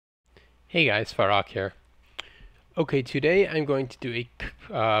Hey guys, Farok here. Okay, today I'm going to do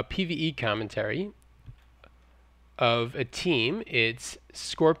a PvE commentary of a team. It's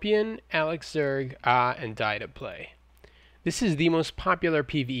Scorpion, Alex Zerg, and DieToPlay. This is the most popular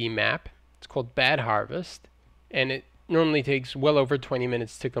PvE map. It's called Bad Harvest, and it normally takes well over 20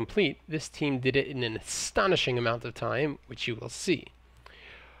 minutes to complete. This team did it in an astonishing amount of time, which you will see.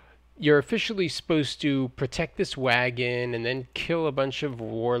 You're officially supposed to protect this wagon and then kill a bunch of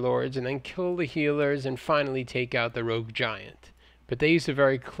warlords and then kill the healers and finally take out the rogue giant. But they use a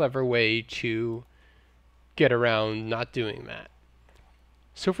very clever way to get around not doing that.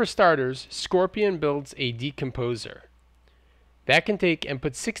 So for starters, Scorpion builds a decomposer. That can take and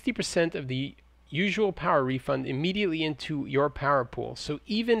put 60% of the usual power refund immediately into your power pool. So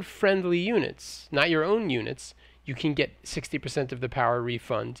even friendly units, not your own units, you can get 60% of the power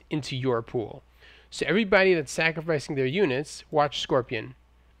refund into your pool. So everybody that's sacrificing their units, watch Scorpion.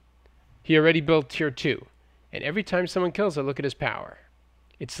 He already built tier 2. And every time someone kills it, look at his power.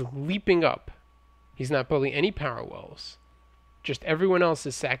 It's leaping up. He's not building any power wells. Just everyone else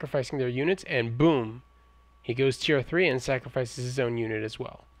is sacrificing their units, and boom, he goes tier 3 and sacrifices his own unit as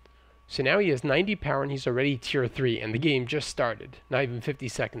well. So now he has 90 power and he's already tier 3, and the game just started, not even 50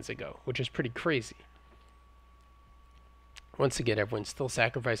 seconds ago, which is pretty crazy. Once again, everyone's still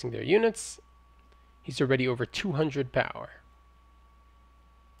sacrificing their units. He's already over 200 power.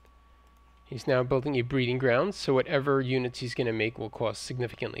 He's now building a breeding ground, so whatever units he's going to make will cost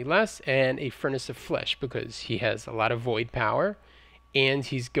significantly less, and a furnace of flesh because he has a lot of void power, and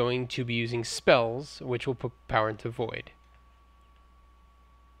he's going to be using spells, which will put power into void.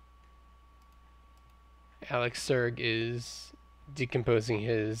 Alex Zerg is decomposing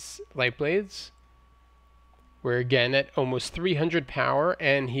his light blades. We're again at almost 300 power,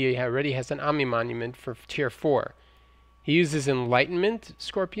 and he already has an Omni Monument for tier 4. He uses Enlightenment,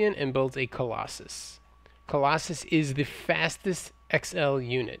 Scorpion, and builds a Colossus. Colossus is the fastest XL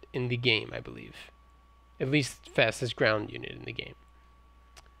unit in the game, I believe. At least fastest ground unit in the game.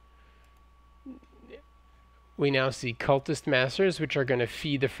 We now see Cultist Masters, which are going to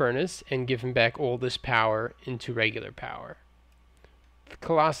feed the furnace and give him back all this power into regular power. The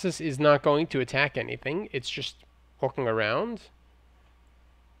Colossus is not going to attack anything. It's just walking around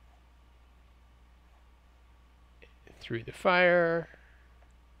through the fire.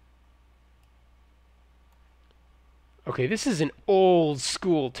 Okay, this is an old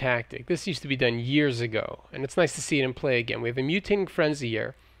school tactic. This used to be done years ago, and it's nice to see it in play again. We have a Mutating Frenzy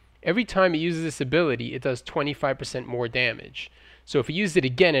here. Every time it uses this ability, it does 25% more damage. So if you use it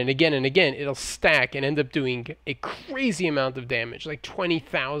again and again and again, it'll stack and end up doing a crazy amount of damage, like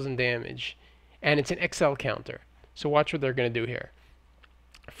 20,000 damage. And it's an XL counter. So watch what they're going to do here.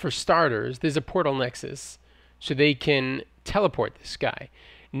 For starters, there's a portal nexus, so they can teleport this guy.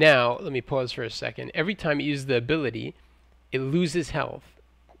 Now, let me pause for a second. Every time you use the ability, it loses health.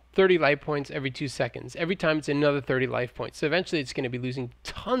 30 life points every 2 seconds. Every time it's another 30 life points. So eventually it's going to be losing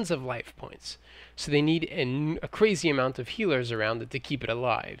tons of life points. So they need a crazy amount of healers around it to keep it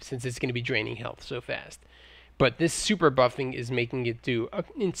alive, since it's going to be draining health so fast. But this super buffing is making it do an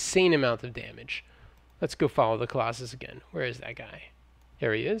insane amount of damage. Let's go follow the Colossus again. Where is that guy?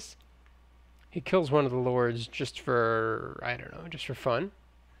 There he is. He kills one of the lords just for, I don't know, just for fun.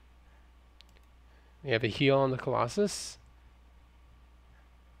 We have a heal on the Colossus.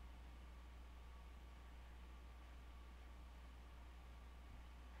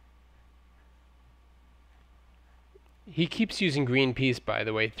 He keeps using green peace, by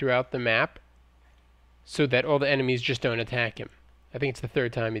the way, throughout the map so that all the enemies just don't attack him. I think it's the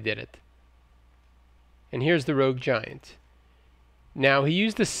 3rd time he did it. And here's the rogue giant. Now, he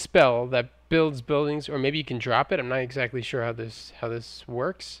used a spell that builds buildings, or maybe you can drop it. I'm not exactly sure how this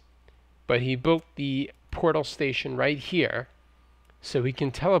works. But he built the portal station right here so he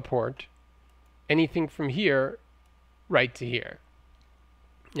can teleport anything from here right to here.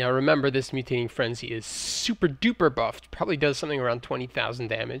 Now remember, this Mutating Frenzy is super duper buffed, probably does something around 20,000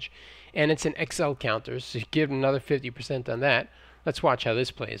 damage, and it's an XL counter, so you give another 50% on that. Let's watch how this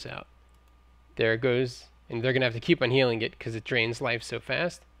plays out. There it goes, and they're going to have to keep on healing it because it drains life so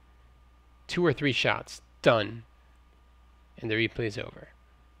fast. 2 or 3 shots, done. And the replay's over.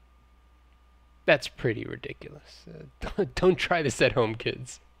 That's pretty ridiculous. Don't try this at home,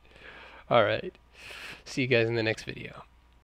 kids. Alright, see you guys in the next video.